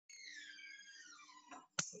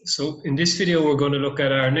So in this video, we're going to look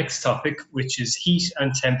at our next topic, which is heat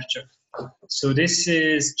and temperature. So this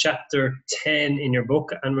is chapter 10 in your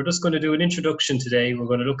book, and we're just going to do an introduction today. We're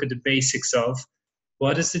going to look at the basics of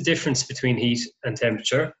what is the difference between heat and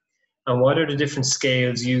temperature, and what are the different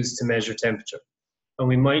scales used to measure temperature. And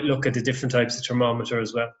we might look at the different types of thermometer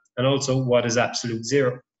as well, and also what is absolute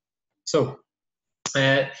zero. So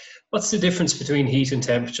what's the difference between heat and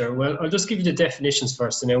temperature? Well, I'll just give you the definitions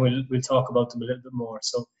first, and then we'll talk about them a little bit more.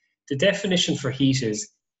 So the definition for heat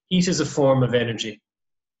is a form of energy.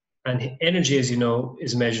 And energy, as you know,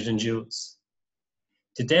 is measured in joules.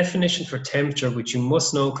 The definition for temperature, which you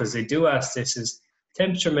must know because they do ask this, is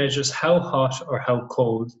temperature measures how hot or how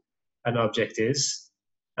cold an object is,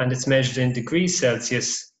 and it's measured in degrees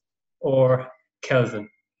Celsius or Kelvin,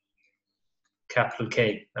 capital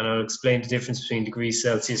K. And I'll explain the difference between degrees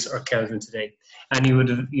Celsius or Kelvin today. And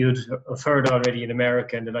you'd have heard already in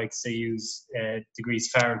America, and they like to say use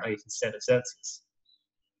degrees Fahrenheit instead of Celsius.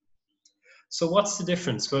 So what's the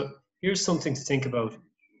difference? Well, here's something to think about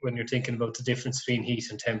when you're thinking about the difference between heat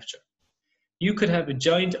and temperature. You could have a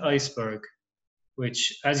giant iceberg,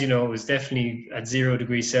 which, as you know, is definitely at 0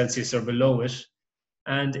 degrees Celsius or below it,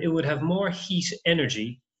 and it would have more heat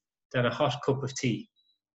energy than a hot cup of tea.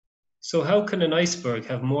 So how can an iceberg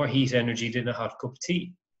have more heat energy than a hot cup of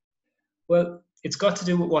tea? Well, it's got to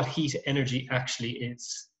do with what heat energy actually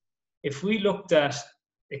is. If we looked at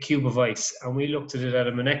a cube of ice and we looked at it at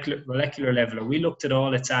a molecular level, or we looked at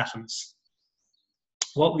all its atoms,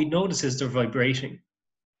 what we notice is they're vibrating.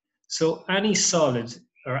 So any solid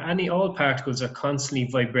or all particles are constantly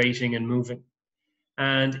vibrating and moving.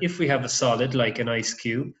 And if we have a solid like an ice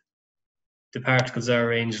cube, the particles are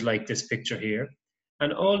arranged like this picture here.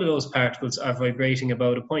 And all of those particles are vibrating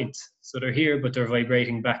about a point. So they're here, but they're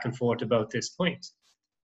vibrating back and forth about this point.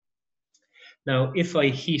 Now, if I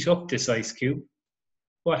heat up this ice cube,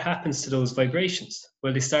 what happens to those vibrations?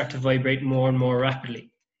 Well, they start to vibrate more and more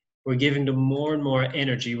rapidly. We're giving them more and more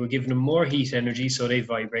energy. We're giving them more heat energy, so they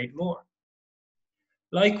vibrate more.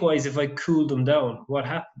 Likewise, if I cool them down, what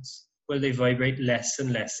happens? Well, they vibrate less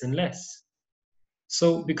and less and less.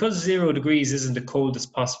 So because 0 degrees isn't the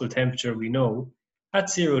coldest possible temperature we know, at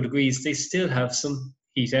 0 degrees, they still have some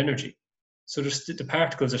heat energy. So the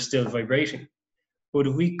particles are still vibrating. But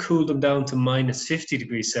if we cool them down to minus 50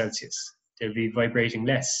 degrees Celsius, they'll be vibrating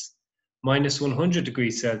less. Minus 100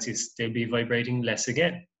 degrees Celsius, they'll be vibrating less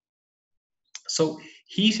again. So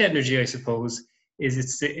heat energy, I suppose, is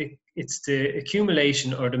it's the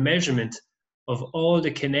accumulation or the measurement of all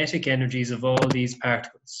the kinetic energies of all these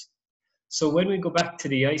particles. So when we go back to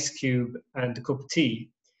the ice cube and the cup of tea,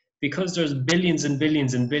 because there's billions and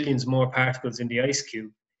billions and billions more particles in the ice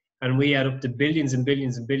cube, and we add up the billions and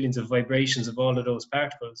billions and billions of vibrations of all of those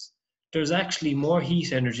particles, there's actually more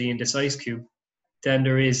heat energy in this ice cube than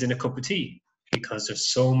there is in a cup of tea, because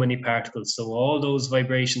there's so many particles. So all those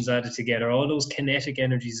vibrations added together, all those kinetic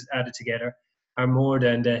energies added together are more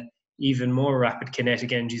than the even more rapid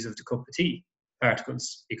kinetic energies of the cup of tea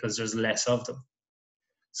particles, because there's less of them.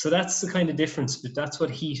 So that's the kind of difference, but that's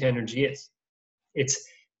what heat energy is. It's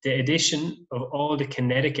the addition of all the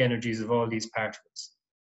kinetic energies of all these particles.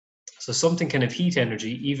 So something can have heat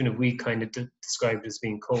energy, even if we kind of describe it as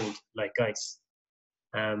being cold, like ice.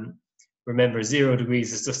 Remember, 0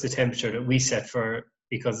 degrees is just the temperature that we set for,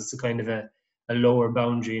 because it's a kind of a lower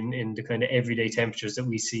boundary in the kind of everyday temperatures that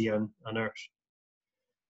we see on Earth.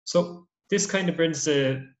 So this kind of brings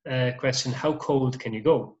the question, how cold can you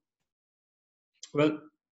go? Well,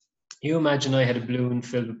 you imagine I had a balloon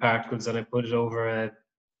filled with particles and I put it over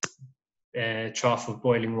a trough of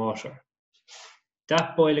boiling water.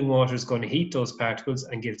 That boiling water is going to heat those particles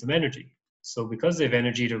and give them energy. So because they have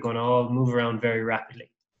energy, they're going to all move around very rapidly.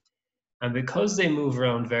 And because they move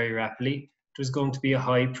around very rapidly, there's going to be a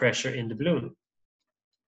high pressure in the balloon.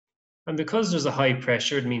 And because there's a high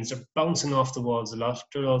pressure, it means they're bouncing off the walls a lot.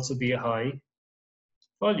 There'll also be a high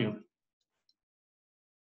volume.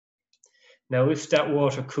 Now, if that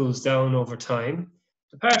water cools down over time,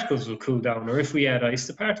 the particles will cool down. Or if we add ice,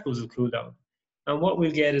 the particles will cool down. And what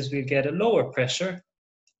we'll get is we'll get a lower pressure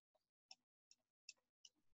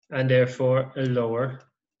and therefore a lower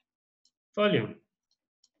volume.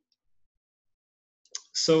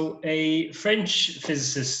 So a French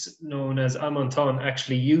physicist known as Amonton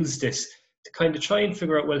actually used this to kind of try and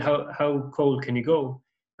figure out, well, how cold can you go?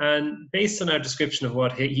 And based on our description of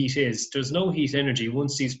what heat is, there's no heat energy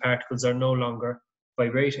once these particles are no longer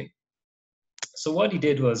vibrating. So what he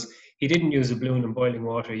did was, he didn't use a balloon and boiling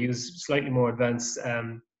water. He used slightly more advanced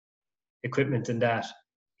equipment than that.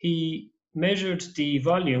 He measured the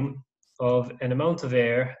volume of an amount of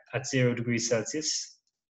air at 0 degrees Celsius,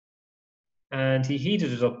 And he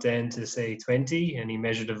heated it up then to say 20, and he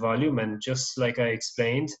measured the volume, and just like I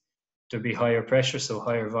explained, there'd be higher pressure, so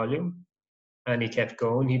higher volume. And he kept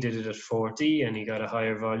going. He did it at 40 and he got a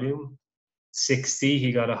higher volume. 60,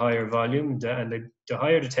 he got a higher volume. And the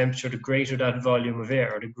higher the temperature, the greater that volume of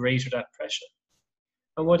air, or the greater that pressure.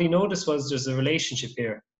 And what he noticed was there's a relationship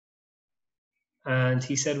here. And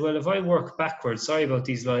he said, well, if I work backwards, sorry about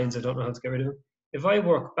these lines, I don't know how to get rid of them. If I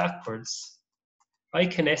work backwards, I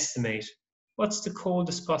can estimate what's the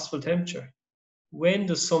coldest possible temperature. When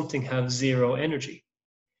does something have zero energy?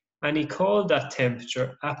 And he called that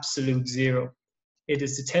temperature absolute zero. It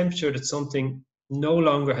is the temperature that something no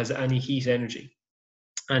longer has any heat energy.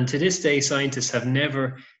 And to this day, scientists have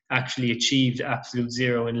never actually achieved absolute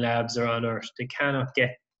zero in labs or on Earth. They cannot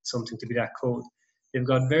get something to be that cold. They've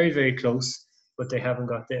got very, very close, but they haven't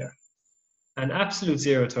got there. And absolute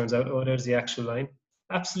zero turns out, oh, there's the actual line.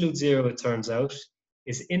 Absolute zero, it turns out,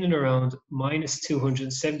 is in and around minus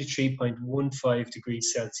 273.15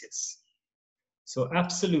 degrees Celsius. So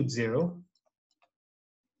absolute zero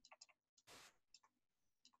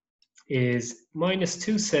is minus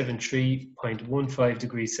 273.15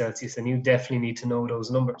 degrees Celsius, and you definitely need to know those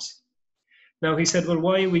numbers. Now he said, well,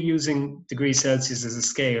 why are we using degrees Celsius as a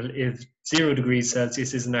scale if 0 degrees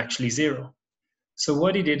Celsius isn't actually zero? So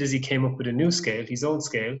what he did is he came up with a new scale, his own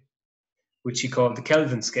scale, which he called the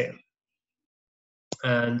Kelvin scale.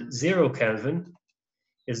 And 0 Kelvin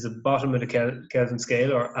is the bottom of the Kelvin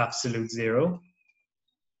scale, or absolute zero.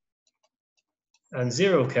 And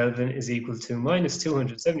 0 Kelvin is equal to minus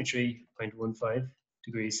 273.15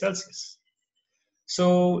 degrees Celsius.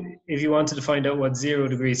 So if you wanted to find out what 0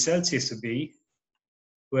 degrees Celsius would be,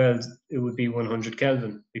 well, it would be 100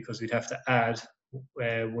 Kelvin, because we'd have to add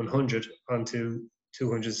 100 onto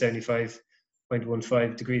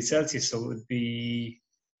 275.15 degrees Celsius. So it would be,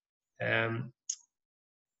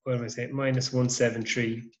 what am I saying, minus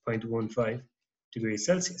 173.15 degrees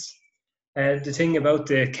Celsius. The thing about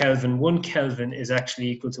the Kelvin, 1 Kelvin is actually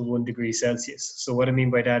equal to 1 degree Celsius. So what I mean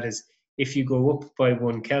by that is, if you go up by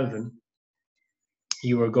 1 Kelvin,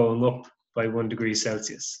 you are going up by 1 degree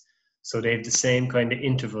Celsius. So they have the same kind of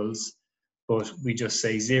intervals, but we just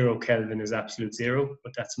say 0 Kelvin is absolute zero,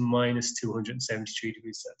 but that's minus 273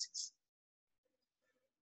 degrees Celsius.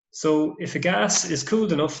 So if a gas is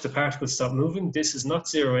cooled enough, the particles stop moving. This is not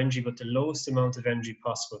zero energy, but the lowest amount of energy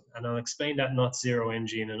possible. And I'll explain that not zero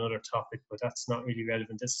energy in another topic, but that's not really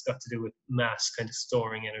relevant. This has got to do with mass kind of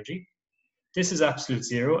storing energy. This is absolute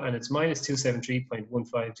zero, and it's minus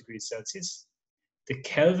 273.15 degrees Celsius. The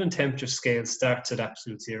Kelvin temperature scale starts at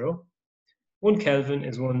absolute zero. 1 Kelvin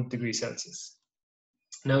is 1 degree Celsius.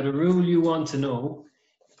 Now the rule you want to know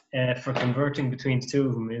for converting between the two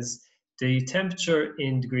of them is the temperature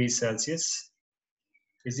in degrees Celsius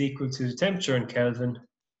is equal to the temperature in Kelvin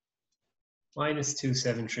minus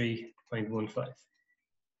 273.15.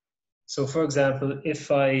 So for example,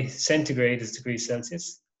 if centigrade is degrees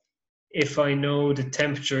Celsius, if I know the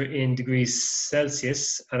temperature in degrees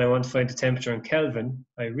Celsius and I want to find the temperature in Kelvin,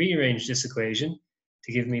 I rearrange this equation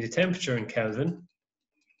to give me the temperature in Kelvin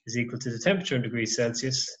is equal to the temperature in degrees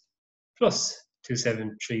Celsius plus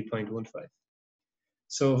 273.15.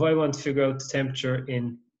 So if I want to figure out the temperature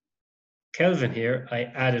in Kelvin here,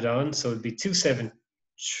 I add it on, so it'd be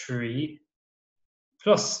 273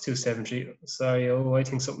 plus 273. Sorry, oh, I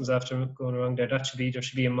think something's after going wrong there. There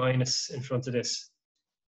should be a minus in front of this.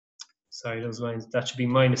 Sorry, those lines, that should be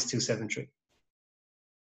minus 273.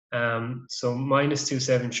 So minus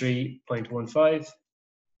 273.15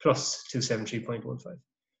 plus 273.15.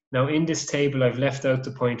 Now in this table, I've left out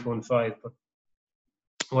the 0.15, but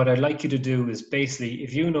what I'd like you to do is basically,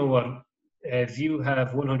 if you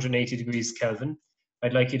have 180 degrees Kelvin,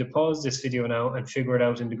 I'd like you to pause this video now and figure it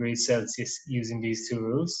out in degrees Celsius using these two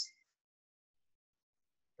rules.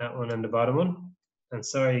 That one and the bottom one. And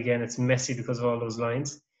sorry again, it's messy because of all those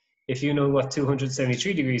lines. If you know what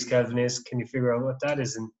 273 degrees Kelvin is, can you figure out what that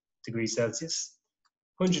is in degrees Celsius?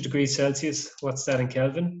 100 degrees Celsius, what's that in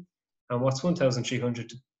Kelvin? And what's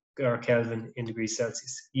 1300 Kelvin in degrees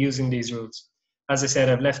Celsius, using these rules. As I said,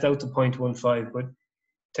 I've left out the 0.15, but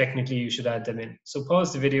technically you should add them in. So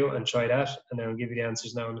pause the video and try that, and I'll give you the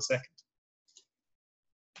answers now in a second.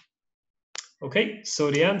 Okay,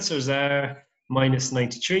 so the answers are minus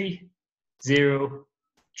 93, 0,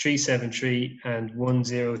 373, and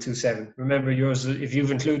 1027. Remember yours, if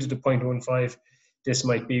you've included the 0.15, this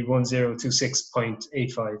might be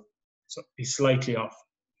 1026.85, so be slightly off.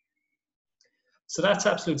 So that's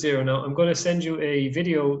absolute zero. Now I'm going to send you a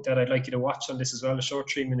video that I'd like you to watch on this as well, a short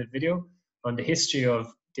 3-minute video on the history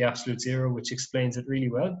of the absolute zero, which explains it really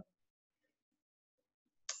well.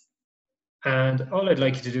 And all I'd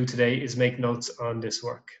like you to do today is make notes on this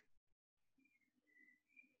work.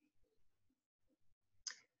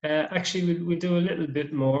 Actually, we'll do a little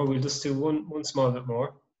bit more. We'll just do one small bit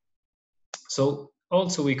more. So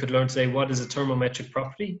also we could learn today what is a thermometric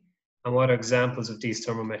property and what are examples of these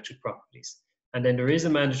thermometric properties. And then there is a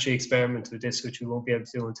mandatory experiment with this, which we won't be able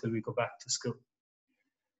to do until we go back to school.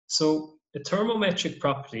 So the thermometric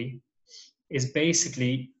property is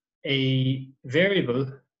basically a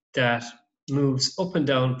variable that moves up and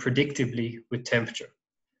down predictably with temperature.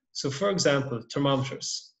 So for example,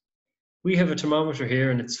 thermometers. We have a thermometer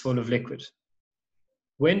here and it's full of liquid.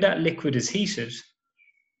 When that liquid is heated,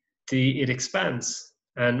 it expands,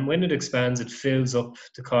 and when it expands it fills up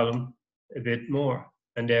the column a bit more,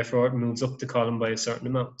 and therefore it moves up the column by a certain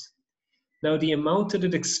amount. Now the amount that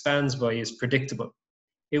it expands by is predictable.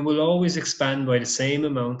 It will always expand by the same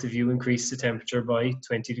amount if you increase the temperature by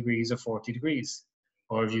 20 degrees or 40 degrees,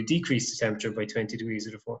 or if you decrease the temperature by 20 degrees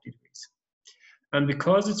or 40 degrees. And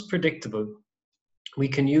because it's predictable, we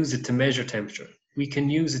can use it to measure temperature. We can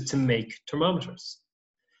use it to make thermometers.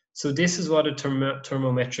 So this is what a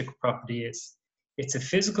thermometric property is. It's a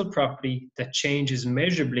physical property that changes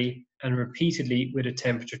measurably and repeatedly with a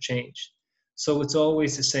temperature change. So it's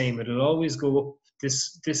always the same. It'll always go up.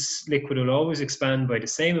 This liquid will always expand by the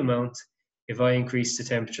same amount if I increase the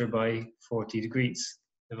temperature by 40 degrees,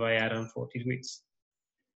 if I add on 40 degrees.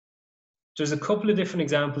 There's a couple of different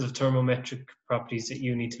examples of thermometric properties that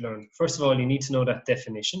you need to learn. First of all, you need to know that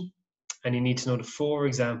definition, and you need to know the 4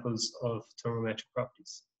 examples of thermometric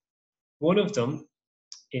properties. One of them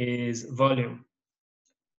is volume,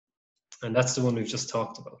 and that's the one we've just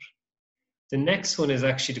talked about. The next one is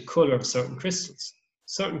actually the color of certain crystals.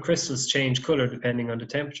 Certain crystals change color depending on the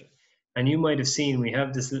temperature. And you might have seen, we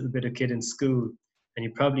have this little bit of kid in school, and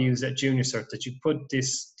you probably use that junior cert, that you put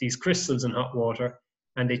these crystals in hot water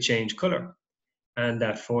and they change color. And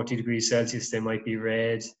at 40 degrees Celsius, they might be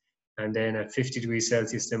red. And then at 50 degrees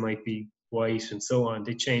Celsius, they might be white, and so on.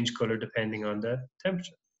 They change color depending on the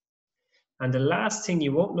temperature. And the last thing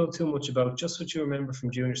you won't know too much about, just what you remember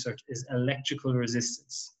from junior cert, is electrical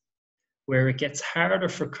resistance, where it gets harder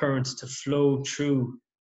for current to flow through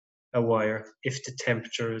a wire if the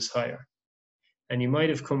temperature is higher. And you might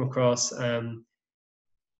have come across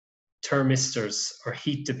thermistors or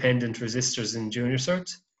heat-dependent resistors in junior cert.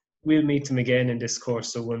 We'll meet them again in this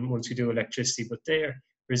course, so once we do electricity, but their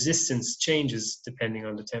resistance changes depending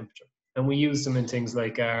on the temperature. And we use them in things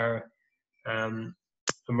like our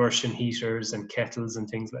immersion heaters and kettles and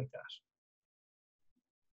things like that.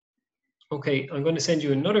 Okay, I'm going to send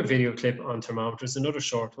you another video clip on thermometers, another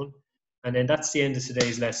short one, and then that's the end of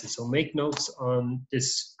today's lesson. So make notes on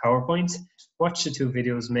this PowerPoint, watch the 2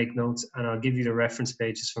 videos, make notes, and I'll give you the reference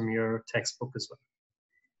pages from your textbook as well.